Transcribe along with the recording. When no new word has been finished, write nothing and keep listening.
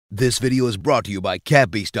This video is brought to you by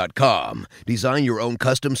catbeast.com. Design your own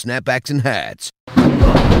custom snapbacks and hats.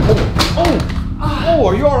 Oh,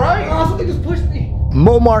 are you alright? Oh, something just pushed me.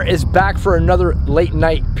 Momar is back for another late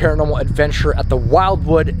night paranormal adventure at the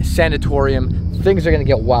Wildwood Sanatorium. Things are gonna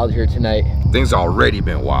get wild here tonight. Things already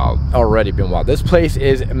been wild. Already been wild. This place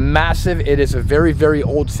is massive. It is a very, very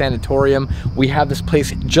old sanatorium. We have this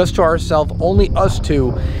place just to ourselves, only us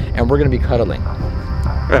two, and we're gonna be cuddling.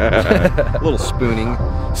 A little spooning.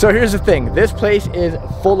 So here's the thing, this place is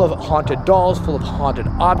full of haunted dolls, full of haunted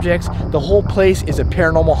objects. The whole place is a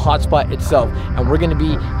paranormal hotspot itself, and we're gonna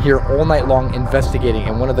be here all night long investigating.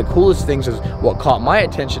 And one of the coolest things is what caught my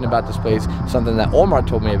attention about this place, something that Omar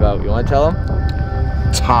told me about. You wanna tell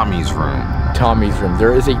him? Tommy's room. Tommy's room.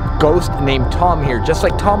 There is a ghost named Tom here, just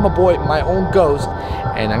like Tom, my boy, my own ghost.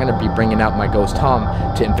 And I'm gonna be bringing out my ghost Tom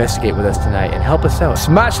to investigate with us tonight and help us out.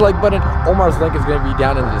 Smash the like button. Omar's link is gonna be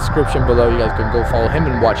down in the description below. You guys can go follow him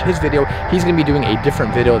and watch his video. He's gonna be doing a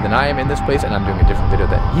different video than I am in this place, and I'm doing a different video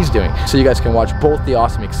that he's doing. So you guys can watch both the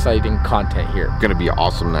awesome, exciting content here. Gonna be an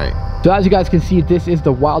awesome night. So as you guys can see, this is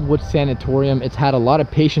the Wildwood Sanatorium. It's had a lot of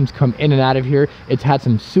patients come in and out of here. It's had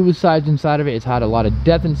some suicides inside of it. It's had a lot of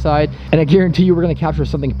death inside. And I guarantee you we're gonna capture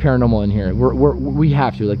something paranormal in here. We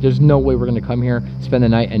have to. Like, there's no way we're gonna come here, spend the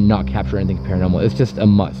night, and not capture anything paranormal. It's just a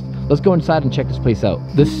must. Let's go inside and check this place out.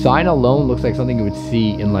 This sign alone looks like something you would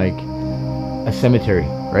see in like a cemetery,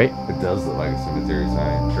 right? It does look like a cemetery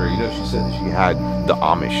sign. Sure, you know, she said that she had the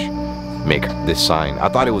Amish make this sign. I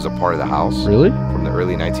thought it was a part of the house. Really? From the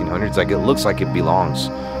early 1900s. Like, it looks like it belongs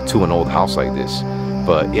to an old house like this.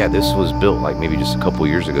 But yeah, this was built like maybe just a couple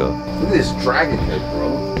years ago. Look at this dragon head,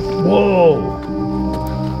 bro. Whoa.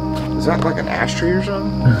 Is that like an ashtray or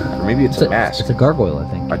something? Or maybe it's a mask. It's a gargoyle, I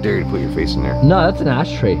think. I dare you to put your face in there. No, that's an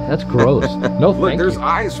ashtray. That's gross. No, look, there's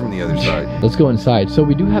eyes from the other side. Let's go inside. So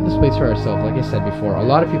we do have this place for ourselves. Like I said before, a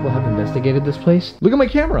lot of people have investigated this place. Look at my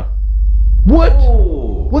camera. What? Oh.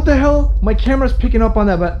 What the hell? My camera's picking up on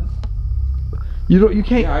that, but you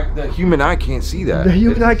can't. Yeah, the human eye can't see that. The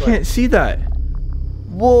human eye can't see that.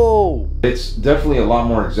 Whoa. It's definitely a lot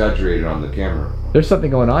more exaggerated on the camera. There's something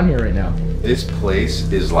going on here right now. This place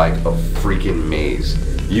is like a freaking maze.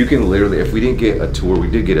 You can literally, if we didn't get a tour, we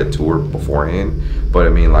did get a tour beforehand, but I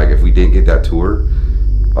mean, like, if we didn't get that tour,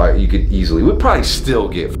 you could easily, we'd probably still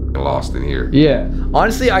get lost in here. Yeah.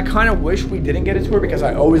 Honestly, I kind of wish we didn't get a tour because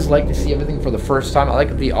I always like to see everything for the first time. I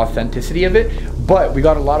like the authenticity of it, but we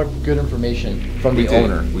got a lot of good information from the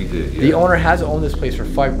owner. We did, yeah. The owner has owned this place for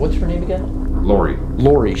what's her name again? Lori.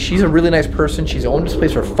 Lori. She's a really nice person. She's owned this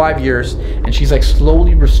place for 5 years, and she's like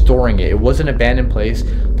slowly restoring it. It was an abandoned place.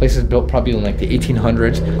 Place is built probably in like the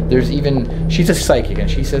 1800s. There's even, she's a psychic, and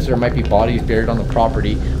she says there might be bodies buried on the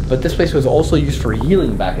property, but this place was also used for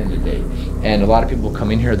healing back in the day. And a lot of people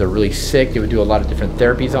come in here, they're really sick. They would do a lot of different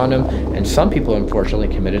therapies on them, and some people unfortunately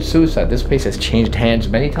committed suicide. This place has changed hands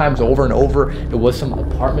many times over and over. It was some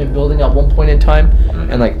apartment building at one point in time,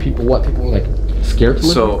 and like people were like scared to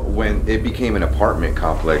live. So when it became an apartment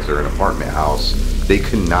complex or an apartment house, they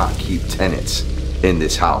could not keep tenants in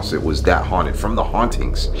this house. It was that haunted from the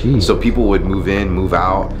hauntings. Jeez. So people would move in, move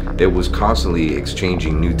out. It was constantly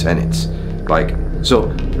exchanging new tenants. Like,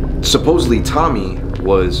 so supposedly Tommy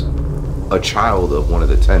was a child of one of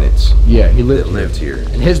the tenants. Yeah, he lived here.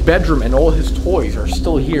 And his bedroom and all his toys are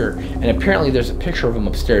still here. And apparently there's a picture of him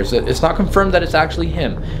upstairs. It's not confirmed that it's actually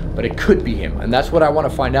him, but it could be him. And that's what I want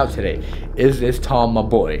to find out today. Is this Tom, my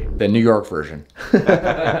boy? The New York version.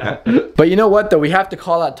 But you know what, though? We have to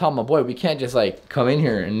call out Tom, my boy. We can't just like come in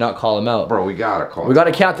here and not call him out. Bro, we gotta call him. We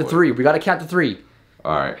gotta count to 3. We gotta count to 3.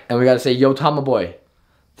 All right. And we gotta say, yo, Tom, my boy.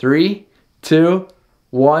 3, 2,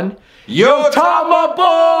 1. Yo, Tom, my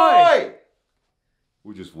boy!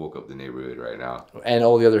 We just woke up the neighborhood right now. And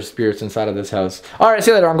all the other spirits inside of this house. All right, see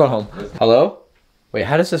you later. I'm going home. Hello? Wait,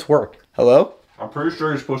 how does this work? Hello? I'm pretty sure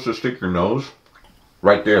you're supposed to stick your nose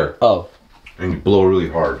right there. Oh. And you blow really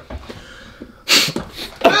hard.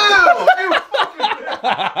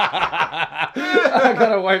 I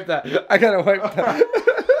gotta wipe that. I gotta wipe that.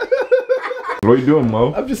 What are you doing,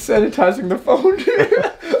 Mo? I'm just sanitizing the phone.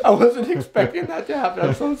 I wasn't expecting that to happen.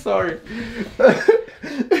 I'm so sorry.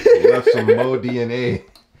 You left some Mo DNA.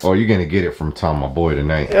 Oh, you're gonna get it from Tom, my boy,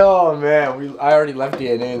 tonight. Oh man, I already left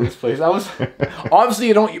DNA in this place. Obviously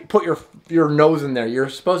you don't put your nose in there. You're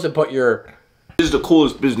supposed to put your. This is the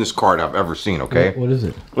coolest business card I've ever seen. Okay. What is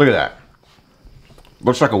it? Look at that.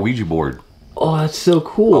 Looks like a Ouija board. Oh, that's so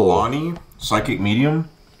cool. Alani, psychic medium.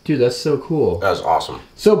 Dude, that's so cool. That's awesome.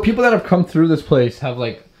 So people that have come through this place have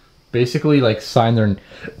like basically like signed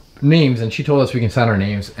names, and she told us we can sign our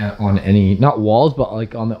names on any, not walls, but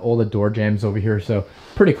like on all the door jambs over here. So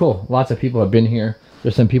pretty cool. Lots of people have been here.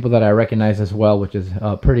 There's some people that I recognize as well, which is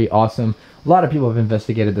pretty awesome. A lot of people have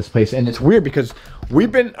investigated this place, and it's weird because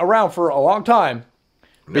we've been around for a long time.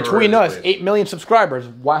 Between us, 8 million subscribers.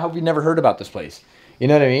 Why have we never heard about this place? You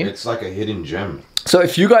know what I mean? It's like a hidden gem. So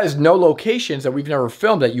if you guys know locations that we've never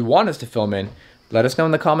filmed that you want us to film in, let us know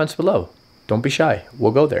in the comments below. Don't be shy.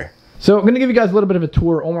 We'll go there. So I'm going to give you guys a little bit of a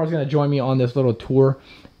tour. Omar's going to join me on this little tour,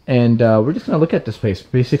 and we're just going to look at this place,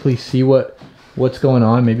 basically see what's going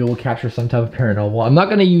on. Maybe we'll capture some type of paranormal. I'm not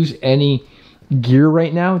going to use any gear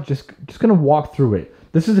right now. Just going to walk through it.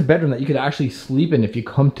 This is a bedroom that you could actually sleep in if you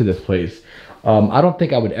come to this place. I don't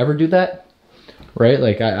think I would ever do that, right?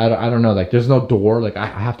 Like, I don't know. Like, there's no door. Like, I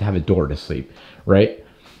have to have a door to sleep, right?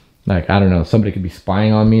 Like, I don't know. Somebody could be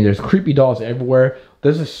spying on me. There's creepy dolls everywhere.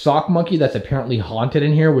 There's a sock monkey that's apparently haunted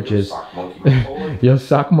in here, which is... Sock monkey, my boy. Yo,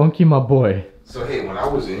 sock monkey, my boy. So, hey, when I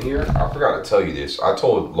was in here, I forgot to tell you this. I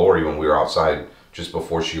told Lori when we were outside just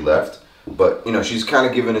before she left. But, you know, she's kind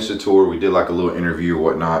of giving us a tour. We did, like, a little interview or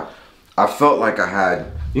whatnot. I felt like I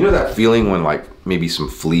had... You know that feeling when, like, maybe some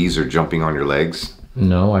fleas are jumping on your legs?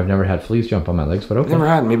 No, I've never had fleas jump on my legs, but okay. Never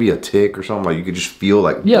had maybe a tick or something? Like, you could just feel,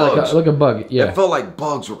 like, bugs. Like a bug, yeah. It felt like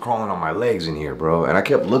bugs were crawling on my legs in here, bro. And I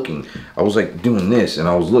kept looking. I was, like, doing this, and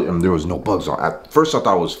I was looking, and there was no bugs on. At first, I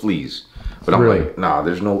thought it was fleas. But I'm like, nah,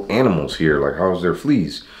 there's no animals here. Like, how is there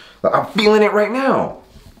fleas? Like, I'm feeling it right now.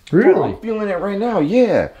 Really? Bro, I'm feeling it right now,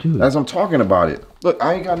 yeah. Dude. As I'm talking about it. Look,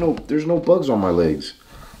 I ain't got there's no bugs on my legs.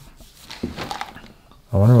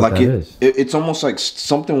 I wonder what that is. It's almost like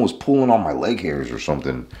something was pulling on my leg hairs or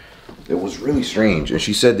something. It was really strange. And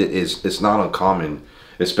she said that it's not uncommon,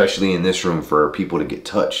 especially in this room, for people to get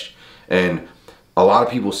touched. And a lot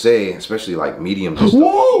of people say, especially like mediums and stuff.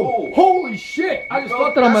 Whoa! Holy shit! I just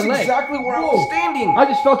felt that on my leg. That's exactly where I was standing. I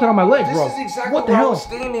just felt it on my leg, bro. This is exactly what the where hell? I was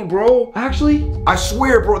standing, bro. Actually? I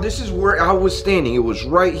swear, bro, this is where I was standing. It was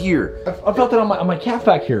right here. I felt it on my calf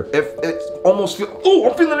back here. It almost feel. Oh,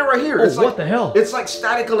 I'm feeling it right here. Oh, it's what like, the hell? It's like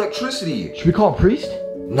static electricity. Should we call a priest?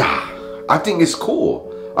 Nah, I think it's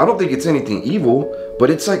cool. I don't think it's anything evil, but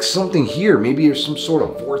it's like something here. Maybe there's some sort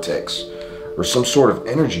of vortex or some sort of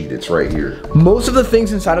energy that's right here. Most of the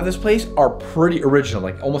things inside of this place are pretty original.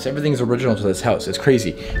 Like, almost everything is original to this house. It's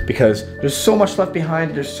crazy because there's so much left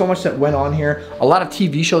behind. There's so much that went on here. A lot of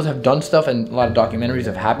TV shows have done stuff, and a lot of documentaries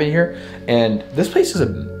have happened here. And this place is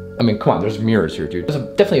I mean, come on, there's mirrors here, dude. There's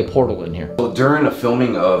definitely a portal in here. So during the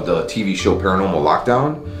filming of the TV show Paranormal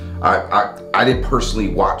Lockdown, I didn't personally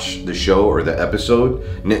watch the show or the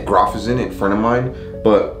episode. Nick Groff is in it, a friend of mine,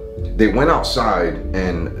 but they went outside,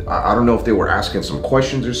 and I don't know if they were asking some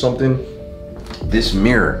questions or something. This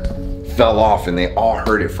mirror fell off, and they all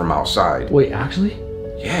heard it from outside. Wait, actually?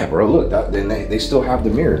 Yeah, bro, look, then they still have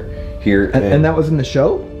the mirror here. And that was in the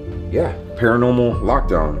show? Yeah, Paranormal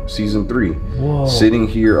Lockdown, Season 3. Whoa. Sitting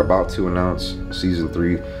here about to announce Season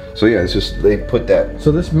 3. So yeah, it's just, they put that.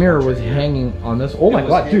 So this mirror was hanging on this. Oh my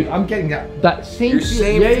god, dude, I'm getting that same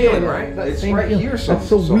feeling, right? It's right here. That's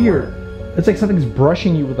so weird. It's like something's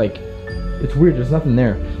brushing you with, like, it's weird, there's nothing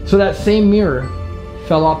there. So that same mirror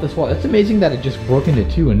fell off this wall. It's amazing that it just broke into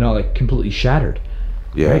two and not like completely shattered.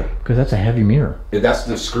 Yeah. Right? Because that's a heavy mirror. That's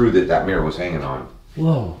the screw that mirror was hanging on.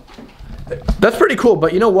 Whoa. That's pretty cool,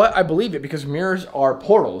 but you know what? I believe it because mirrors are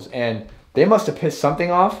portals, and they must have pissed something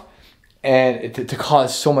off and to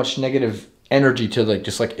cause so much negative energy to like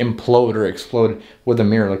just like implode or explode with a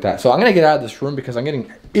mirror like that. So I'm gonna get out of this room because I'm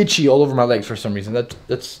getting itchy all over my legs for some reason.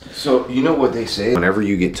 That's So you know what they say? Whenever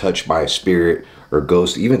you get touched by a spirit or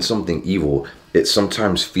ghost, even something evil, it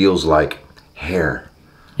sometimes feels like hair.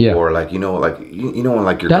 Yeah. Or like, you know, when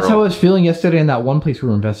like your That's girl, how I was feeling yesterday in that one place we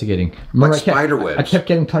were investigating. Remember, like spider webs. I kept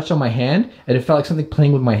getting touched on my hand, and it felt like something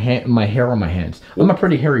playing with my hair on my hands. I'm a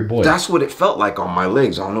pretty hairy boy. That's what it felt like on my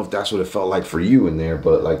legs. I don't know if that's what it felt like for you in there,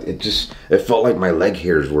 but like it felt like my leg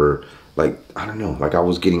hairs were like, I don't know, like I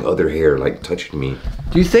was getting other hair like touching me.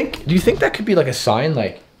 Do you think that could be like a sign,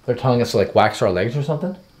 like they're telling us to like wax our legs or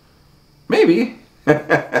something? Maybe.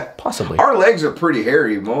 Possibly. Our legs are pretty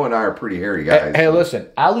hairy. Mo and I are pretty hairy guys. Hey, listen,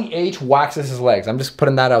 Ali H waxes his legs. I'm just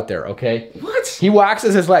putting that out there, okay? What? He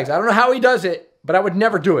waxes his legs. I don't know how he does it, but I would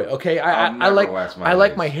never do it, okay? I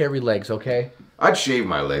like my hairy legs, okay? I'd shave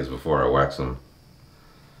my legs before I wax them.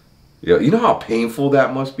 Yo, you know how painful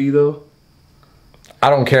that must be, though?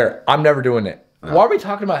 I don't care. I'm never doing it. Why are we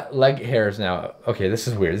talking about leg hairs now? Okay, this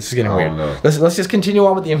is weird. This is getting weird. No. Let's just continue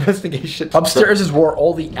on with the investigation. Upstairs is where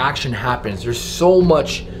all the action happens. There's so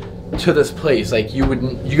much to this place. Like you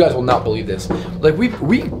guys will not believe this. Like we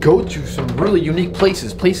go to some really unique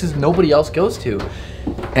places nobody else goes to,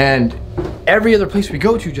 and every other place we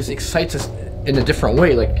go to just excites us in a different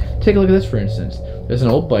way. Like, take a look at this, for instance. There's an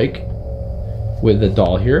old bike with a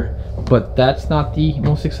doll here, but that's not the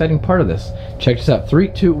most exciting part of this. Check this out. 3,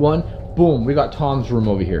 2, 1, boom, we got Tom's room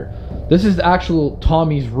over here. This is the actual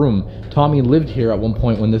Tommy's room. Tommy lived here at one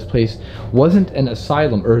point when this place wasn't an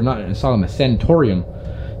asylum, or not an asylum, a sanatorium.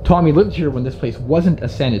 Tommy lived here when this place wasn't a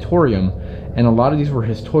sanatorium, and a lot of these were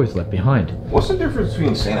his toys left behind. What's the difference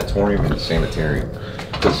between sanatorium and sanitarium?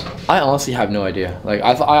 Because I honestly have no idea. Like,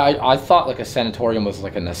 I thought like a sanatorium was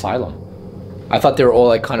like an asylum. I thought they were all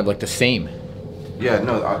like kind of like the same. yeah,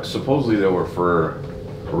 no, supposedly they were for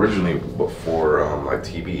originally before like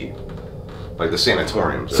TB, like the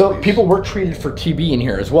sanatoriums. So people were treated for TB in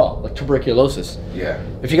here as well, like tuberculosis. Yeah.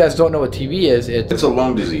 If you guys don't know what TB is, It's a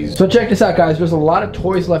lung disease. So check this out, guys. There's a lot of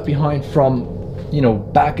toys left behind from, you know,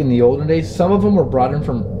 back in the olden days. Some of them were brought in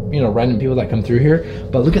from, you know, random people that come through here.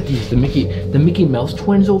 But look at these, the Mickey Mouse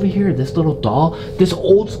twins over here, this little doll, this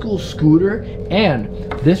old school scooter, and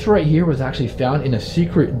this right here was actually found in a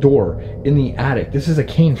secret door in the attic. This is a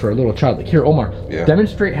cane for a little child. Like, here, Omar,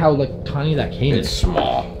 demonstrate how like tiny that cane is. It's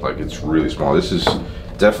small, like it's really small. This is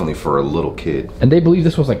definitely for a little kid. And they believe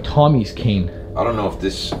this was like Tommy's cane. I don't know if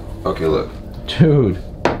this, okay, look. Dude.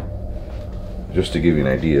 Just to give you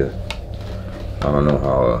an idea, I don't know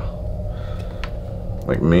how,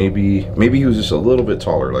 like maybe he was just a little bit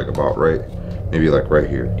taller, like about right, maybe like right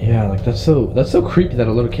here. Yeah, like that's so creepy that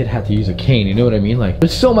a little kid had to use a cane, you know what I mean? Like,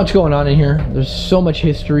 there's so much going on in here. There's so much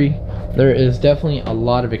history. There is definitely a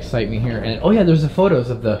lot of excitement here. And oh yeah, there's the photos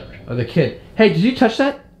of the kid. Hey, did you touch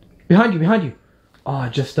that? Behind you. Oh,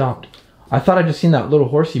 it just stopped. I thought I just seen that little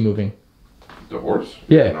horsey moving. The horse?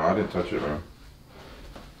 Yeah. No, I didn't touch it, man.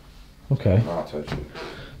 Okay. No, I touched it.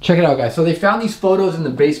 Check it out, guys. So they found these photos in the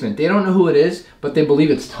basement. They don't know who it is, but they believe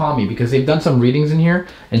it's Tommy because they've done some readings in here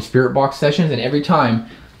and spirit box sessions, and every time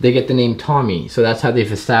they get the name Tommy. So that's how they've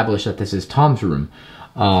established that this is Tom's room.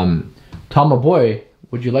 Tom, my boy,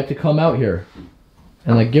 would you like to come out here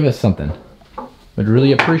and like give us something? Would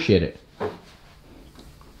really appreciate it.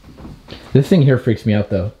 This thing here freaks me out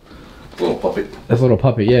though. Little puppet. That's a little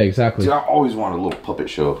puppet, yeah, exactly. See, I always wanted a little puppet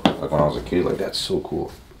show, like when I was a kid. Like, that's so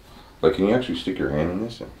cool. Like, can you actually stick your hand in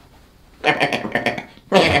this? I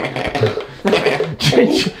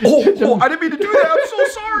didn't mean to do that. I'm so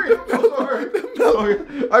sorry.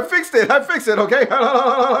 I fixed it. Okay.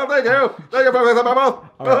 Thank you.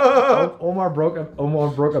 Omar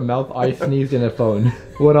broke a mouth. I sneezed in a phone.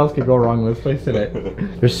 What else could go wrong in this place today?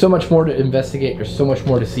 There's so much more to investigate. There's so much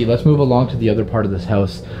more to see. Let's move along to the other part of this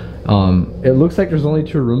house. It looks like there's only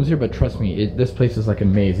 2 rooms here, but trust me, this place is like a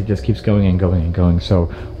maze. It just keeps going and going and going. So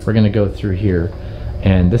we're gonna go through here,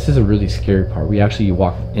 and this is a really scary part. We actually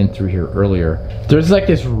walked in through here earlier. There's like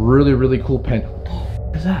this really cool pen.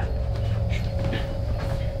 What is that?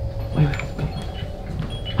 Wait.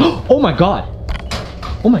 Oh my god!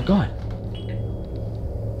 Oh my god!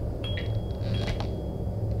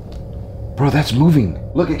 Bro, that's moving.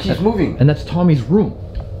 Look, it keeps moving. And that's Tommy's room.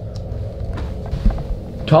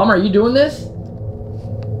 Tom, are you doing this?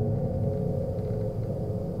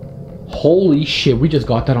 Holy shit, we just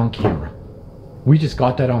got that on camera. We just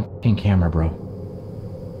got that on camera, bro.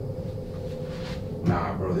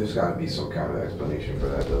 Nah, bro, there's gotta be some kind of explanation for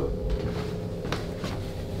that, though.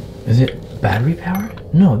 Is it battery powered?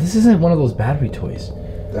 No, this isn't one of those battery toys.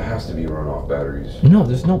 That has to be run off batteries. No,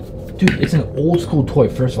 there's no... Dude, it's an old school toy.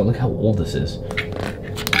 First of all, look how old this is.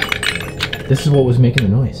 This is what was making the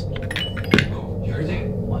noise. You heard that?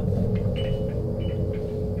 What?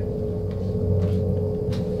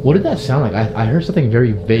 What did that sound like? I heard something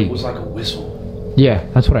very vague. It was like a whistle. Yeah,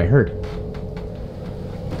 that's what I heard.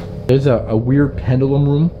 There's a weird pendulum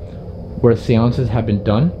room where seances have been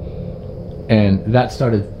done, and that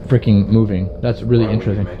started freaking moving. That's really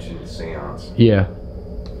interesting. You mentioned seance. Yeah.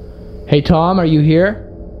 Hey Tom, are you here?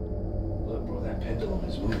 Look, bro, that pendulum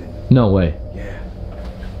is moving. No way. Yeah.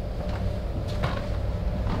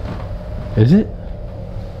 Is it?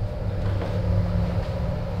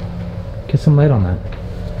 Get some light on that.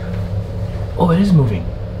 Oh, it is moving.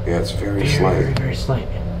 Yeah, it's very slight. Very slight.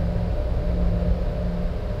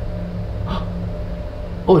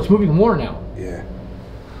 Oh, it's moving more now. Yeah.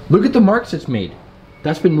 Look at the marks it's made.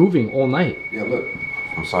 That's been moving all night. Yeah, look.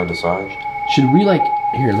 From side to side. Should we like,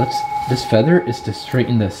 here, this feather is to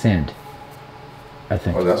straighten the sand. I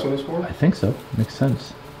think. Oh, that's what it's for? I think so. Makes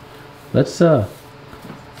sense. Let's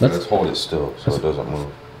hold it still so it doesn't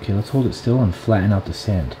move. Okay, let's hold it still and flatten out the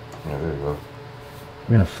sand. Yeah, there you go.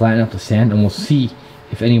 We're gonna flatten out the sand and we'll see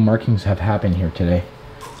if any markings have happened here today.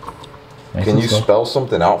 Nice. Can you spell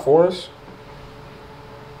something out for us?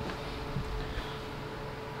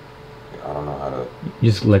 I I don't know how to.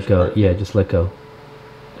 Just let go. Yeah, just let go.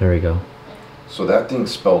 There we go. So that thing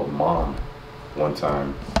spelled mom one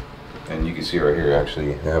time. And you can see right here,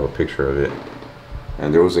 actually, I have a picture of it.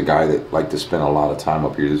 And there was a guy that liked to spend a lot of time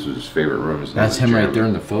up here. This was his favorite room. That's him right there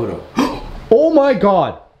in the photo. Oh my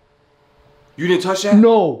God. You didn't touch that?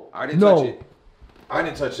 No. I didn't touch it. I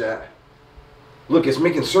didn't touch that. Look, it's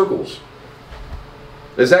making circles.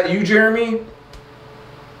 Is that you, Jeremy?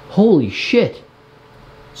 Holy shit.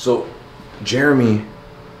 So, Jeremy,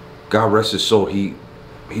 God rest his soul, he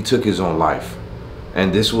took his own life.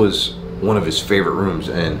 And this was one of his favorite rooms.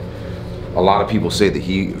 And a lot of people say that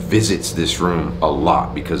he visits this room a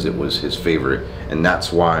lot because it was his favorite. And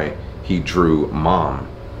that's why he drew mom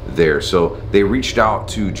there. So they reached out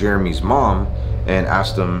to Jeremy's mom and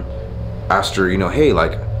asked her, you know, hey,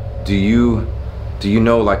 like, do you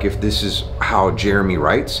know, like, if this is how Jeremy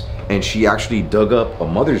writes? And she actually dug up a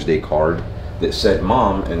Mother's Day card that said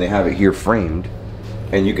mom, and they have it here framed.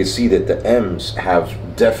 And you can see that the M's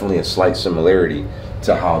have definitely a slight similarity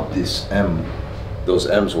to how those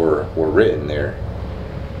M's were written there.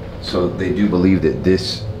 So they do believe that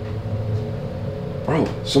this, bro,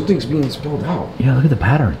 something's being spelled out. Yeah, look at the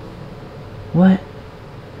pattern. What?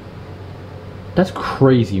 That's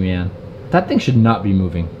crazy, man. That thing should not be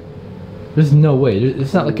moving. There's no way.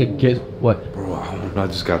 It's not like a what? Bro, I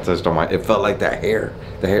just got touched on it felt like that hair.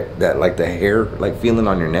 The hair, like feeling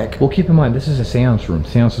on your neck. Well, keep in mind, this is a seance room.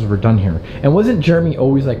 Seances were done here. And wasn't Jeremy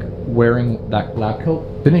always like wearing that lab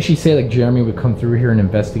coat? Didn't she say like Jeremy would come through here and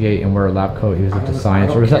investigate and wear a lab coat? He was into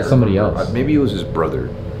science, or was that somebody else? Maybe it was his brother.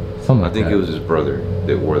 Something like that. I think it was his brother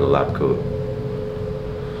that wore the lab coat.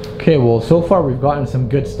 Okay, well, so far we've gotten some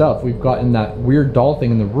good stuff. We've gotten that weird doll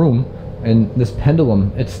thing in the room, and this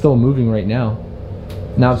pendulum, it's still moving right now.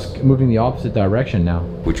 Now it's moving the opposite direction now.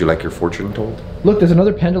 Would you like your fortune told? Look, there's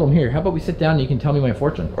another pendulum here. How about we sit down and you can tell me my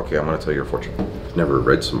fortune? Okay, I'm gonna tell you your fortune. I've never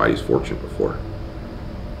read somebody's fortune before.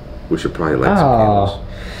 We should probably light some candles.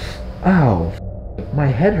 Ow. My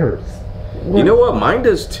head hurts. What? You know what? Mine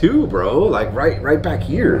does too, bro. Like right back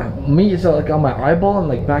here. Me, it's like on my eyeball and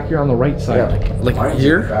like back here on the right side. Yeah, like mine's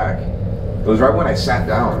here? Back. It was right when I sat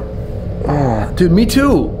down. Oh, dude, me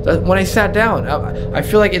too. When I sat down, I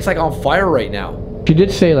feel like it's like on fire right now. She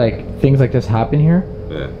did say like things like this happen here.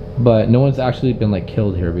 Yeah. But no one's actually been like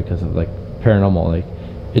killed here because of like paranormal. Like,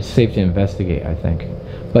 it's safe to investigate, I think.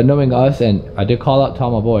 But knowing us, and I did call out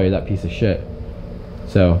Tama Boy, that piece of shit.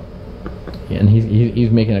 So, yeah, and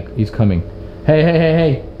he's coming.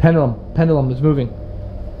 Hey, pendulum is moving.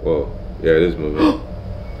 Whoa, yeah, it is moving.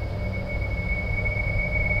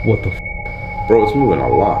 What the f? Bro, it's moving a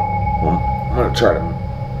lot. I'm gonna try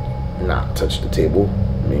to not touch the table.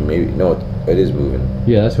 I mean, maybe, no, it is moving.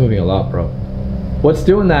 Yeah, that's moving a lot, bro. What's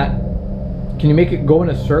doing that? Can you make it go in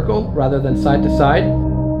a circle rather than side to side?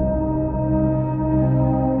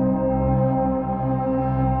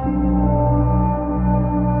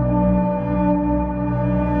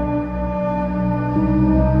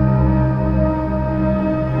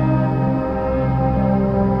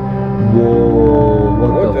 Whoa,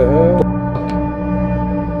 what the hell?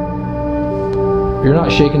 You're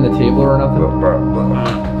not shaking the table or nothing?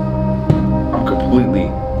 I'm completely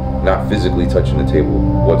not physically touching the table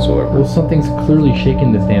whatsoever. Well, something's clearly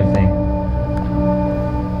shaking this damn thing.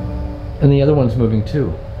 And the other one's moving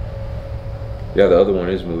too. Yeah, the other one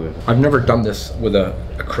is moving. I've never done this with a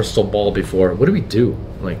crystal ball before. What do we do?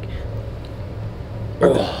 Like,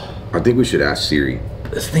 I think we should ask Siri.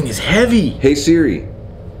 this thing is heavy. Hey Siri,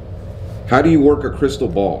 how do you work a crystal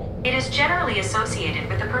ball? It is generally associated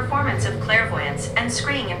with the performance of clairvoyance and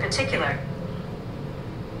scrying in particular.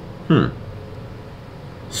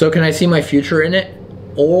 So can I see my future in it?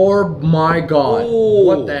 Oh my god. Oh.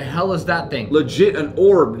 What the hell is that thing? Legit an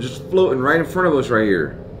orb just floating right in front of us right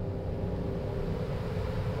here.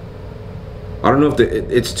 I don't know if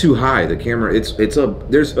it's too high. The camera,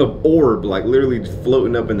 there's a orb like literally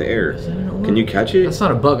floating up in the air. Can you catch it? That's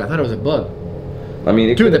not a bug. I thought it was a bug. I mean,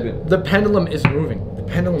 it Dude, could have been. the pendulum is moving. The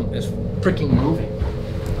pendulum is freaking moving.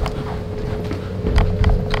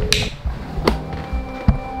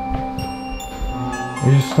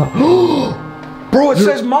 We just stopped. Bro, it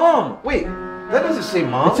says mom. Wait, that doesn't say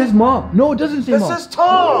mom. It says mom. No, it doesn't say That mom. says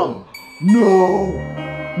Tom. No.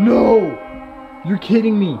 No. You're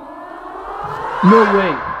kidding me. No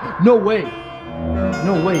way. No way.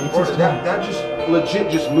 No way. It Bro, says Tom. that just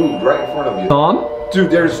legit just moved right in front of you. Tom? Dude,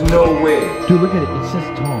 there's no way. Dude, look at it. It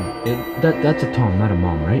says Tom. That's a Tom, not a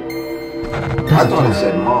mom, right? I thought it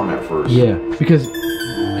said mom at first. Yeah, because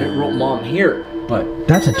it wrote mom here, but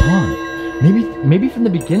that's a Tom. Maybe from the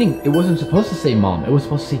beginning it wasn't supposed to say mom. It was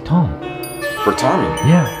supposed to say Tom. For Tommy.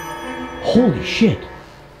 Yeah. Holy shit.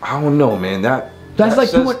 I don't know, man. That's like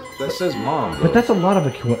says, what? That says mom, bro. But that's a lot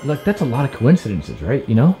of that's a lot of coincidences, right?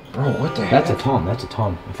 You know? Bro, what the heck? That's a Tom. That's a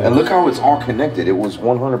Tom. And look how it's all connected. It was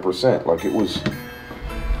 100%. Like it was.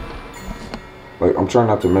 Like I'm trying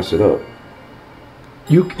not to mess it up.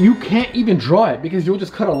 You can't even draw it because you'll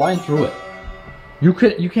just cut a line through it. You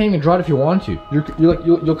can't even draw it if you want to.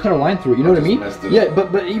 You'll cut a line through it. You know what I mean? Yeah,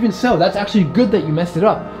 but even so, that's actually good that you messed it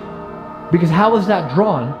up. Because how is that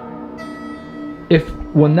drawn? If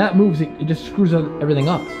when that moves, it just screws everything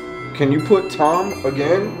up. Can you put Tom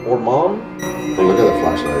again or mom? Oh, look at the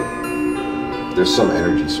flashlight. There's some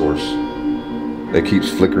energy source that keeps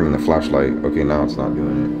flickering the flashlight. Okay, now it's not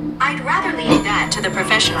doing it. I'd rather leave that to the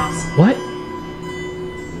professionals. What?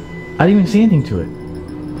 I didn't even say anything to it.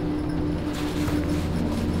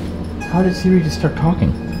 How did Siri just start talking?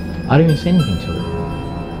 I didn't even say anything to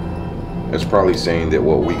it. It's probably saying that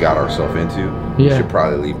what we got ourselves into, we should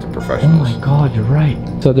probably leave to Oh professionals. my god, you're right.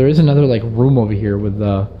 So there is another like room over here with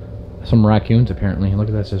some raccoons apparently. Look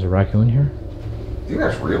at that, there's a raccoon here. You think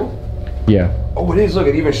that's real? Yeah. Oh, it is. Look,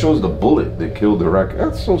 it even shows the bullet that killed the raccoon.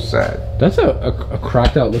 That's so sad. That's a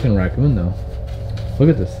cracked out looking raccoon though. Look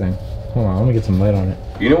at this thing. Hold on, let me get some light on it.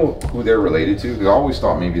 You know who they're related to? Because I always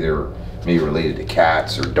thought maybe they were related to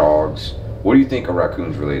cats or dogs. What do you think a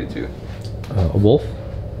raccoon's related to? A wolf?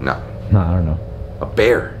 No. No, I don't know. A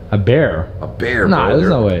bear. A bear? A bear, Nah, bro. there's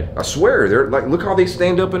no way. I swear, they're like, look how they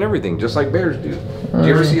stand up and everything, just like bears do. Do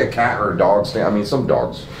you ever see a cat or a dog stand? I mean, some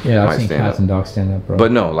dogs. Yeah, I've might seen stand cats up. and dogs stand up, bro.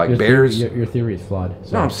 But no, like bears. Your theory is flawed.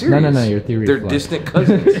 No, I'm serious. No, your theory is They're flawed. distant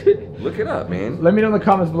cousins. Look it up, man. Let me know in the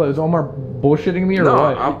comments below. Is Omar bullshitting me or No,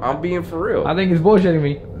 what? I'm being for real. I think he's bullshitting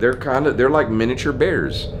me. They're like miniature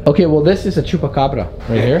bears. Okay, well this is a chupacabra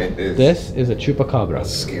right here. It is. This is a chupacabra. That's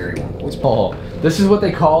a scary one. What's This is what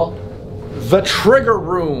they call the trigger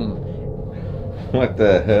room. What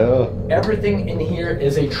the hell? Everything in here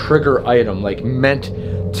is a trigger item, like meant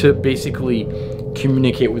to basically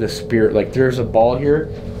communicate with a spirit. Like there's a ball here,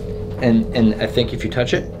 and I think if you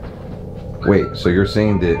touch it. Wait, so you're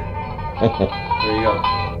saying that? There you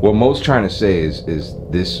go. What Mo's trying to say is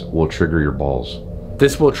this will trigger your balls.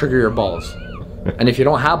 This will trigger your balls, and if you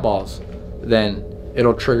don't have balls, then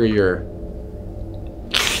it'll trigger your.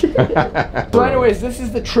 So anyways, this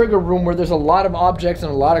is the trigger room where there's a lot of objects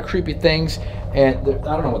and a lot of creepy things, and I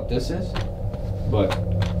don't know what this is, but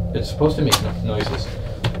it's supposed to make noises.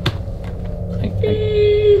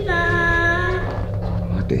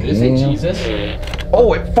 What the Did it say Jesus?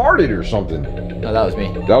 Oh, it farted or something. No, that was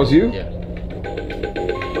me. That was you? Yeah.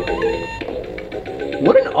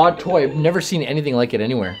 What an odd toy. I've never seen anything like it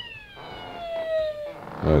anywhere.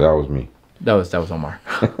 No, that was me. That was Omar.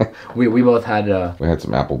 we both had We had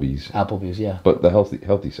some Applebee's. Applebee's, yeah. But the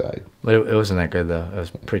healthy side. But it wasn't that good though. It was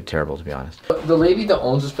pretty terrible to be honest. The lady that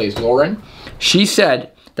owns this place, Lauren, she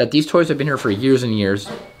said that these toys have been here for years and years.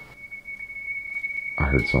 I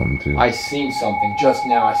heard something too. I seen something just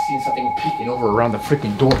now. I seen something peeking over around the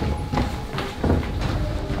freaking door.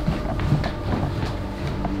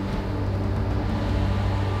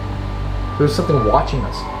 There was something watching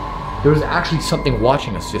us. There was actually something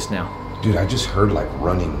watching us just now. Dude, I just heard like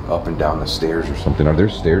running up and down the stairs or something. Are there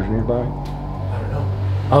stairs nearby? I don't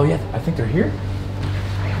know. Oh yeah, I think they're here.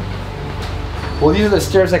 Well, these are the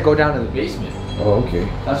stairs that go down to the basement. Oh, okay.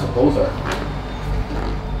 That's what those are.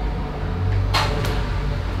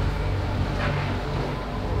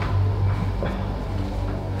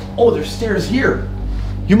 Oh, there's stairs here.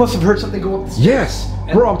 You must have heard something go up the stairs. Yes,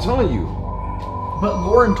 bro, I'm telling you. But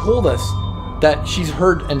Lauren told us that she's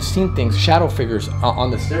heard and seen things, shadow figures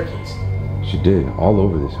on the staircase. She did. All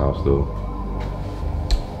over this house, though.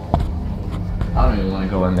 I don't even want to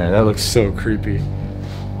go in there. That looks so creepy.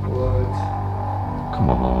 What? Come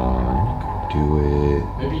on, do it.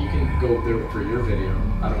 Maybe you can go up there for your video.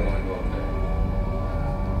 I don't want to go up there.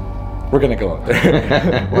 We're gonna go up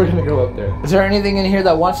there. We're gonna go up there. Is there anything in here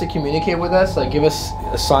that wants to communicate with us? Like give us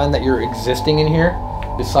a sign that you're existing in here,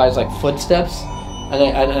 besides like footsteps?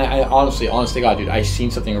 And I honestly, honest to God, dude, I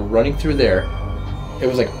seen something running through there. It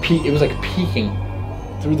was like peeking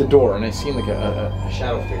through the door, and I seen like a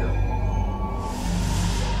shadow figure.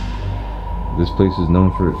 This place is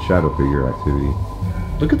known for its shadow figure activity.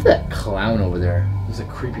 Look at that clown over there. There's a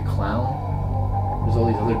creepy clown. There's all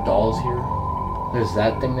these other dolls here. There's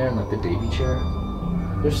that thing there, and like the baby chair.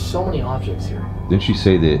 There's so many objects here. Didn't she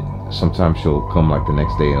say that sometimes she'll come like the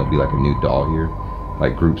next day and it'll be like a new doll here?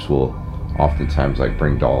 Like groups will oftentimes like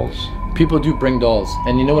bring dolls. People do bring dolls.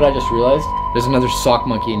 And you know what I just realized? There's another sock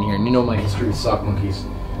monkey in here. And you know my history with sock monkeys.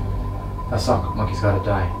 That sock monkey's gotta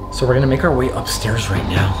die. So we're gonna make our way upstairs right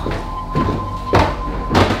now.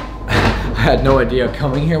 had no idea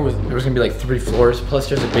coming here there was gonna be like 3 floors, plus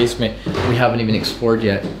there's a basement we haven't even explored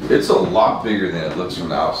yet. It's a lot bigger than it looks from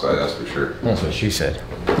the outside, that's for sure. That's what she said.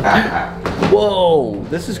 Whoa,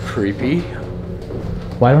 this is creepy.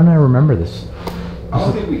 Why don't I remember this? I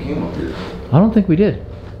don't think we came up here. I don't think we did.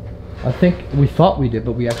 I think we thought we did,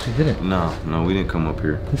 but we actually didn't. No, we didn't come up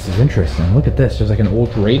here. This is interesting. Look at this. There's like an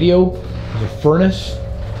old radio. There's a furnace.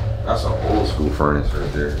 That's an old school furnace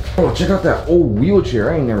right there. Oh, check out that old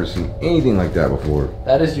wheelchair. I ain't never seen anything like that before.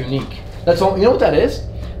 That is unique. That's all. You know what that is?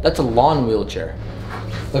 That's a lawn wheelchair.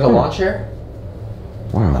 Like a lawn chair.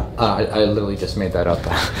 Wow. I literally just made that up.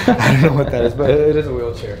 I don't know what that is, but it is a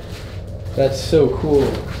wheelchair. That's so cool.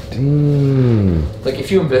 Dang. Like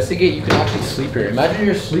if you investigate, you can actually sleep here. Imagine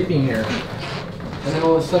you're sleeping here, and then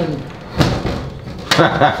all of a sudden,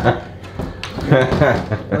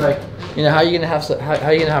 like, you know, how are you gonna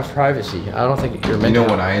have privacy? I don't think you're meant. You know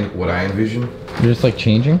what I envision? You're just like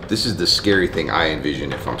changing. This is the scary thing I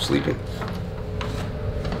envision if I'm sleeping.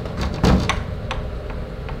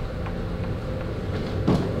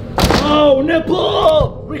 Oh,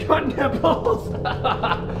 nipple! We got nipples!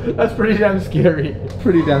 That's pretty damn scary.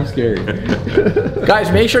 Pretty damn scary.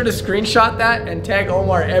 Guys, make sure to screenshot that and tag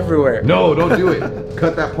Omar everywhere. No, don't do it.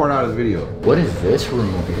 Cut that part out of the video. What is this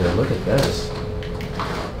room over here? Look at this.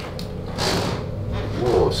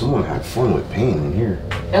 Whoa, someone had fun with paint in here.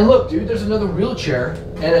 And look, dude, there's another wheelchair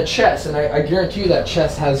and a chest, and I guarantee you that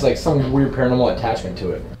chest has like some weird paranormal attachment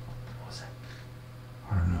to it. What was that?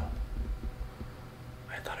 I don't know.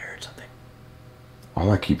 I thought I heard something. All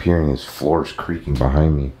I keep hearing is floors creaking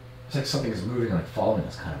behind me. It's like something is moving, like following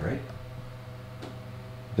us, kind of, right?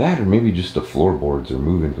 That, or maybe just the floorboards are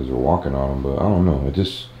moving because we're walking on them, but I don't know. It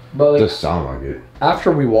just does sound like it.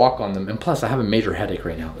 After we walk on them, and plus I have a major headache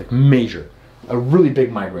right now, like major. A really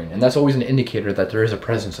big migraine, and that's always an indicator that there is a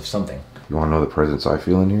presence of something. You want to know the presence I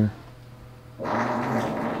feel in here?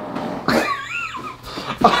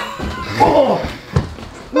 Oh!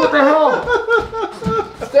 What the hell?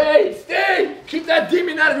 Stay! Keep that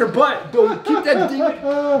demon out of your butt! Don't keep that demon.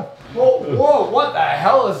 Whoa! What the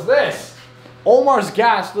hell is this? Omar's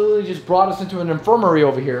gas literally just brought us into an infirmary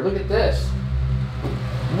over here. Look at this.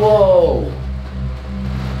 Whoa!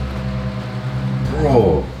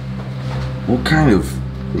 Bro. What kind of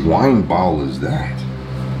wine bottle is that?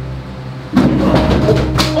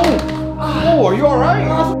 Oh, are you alright?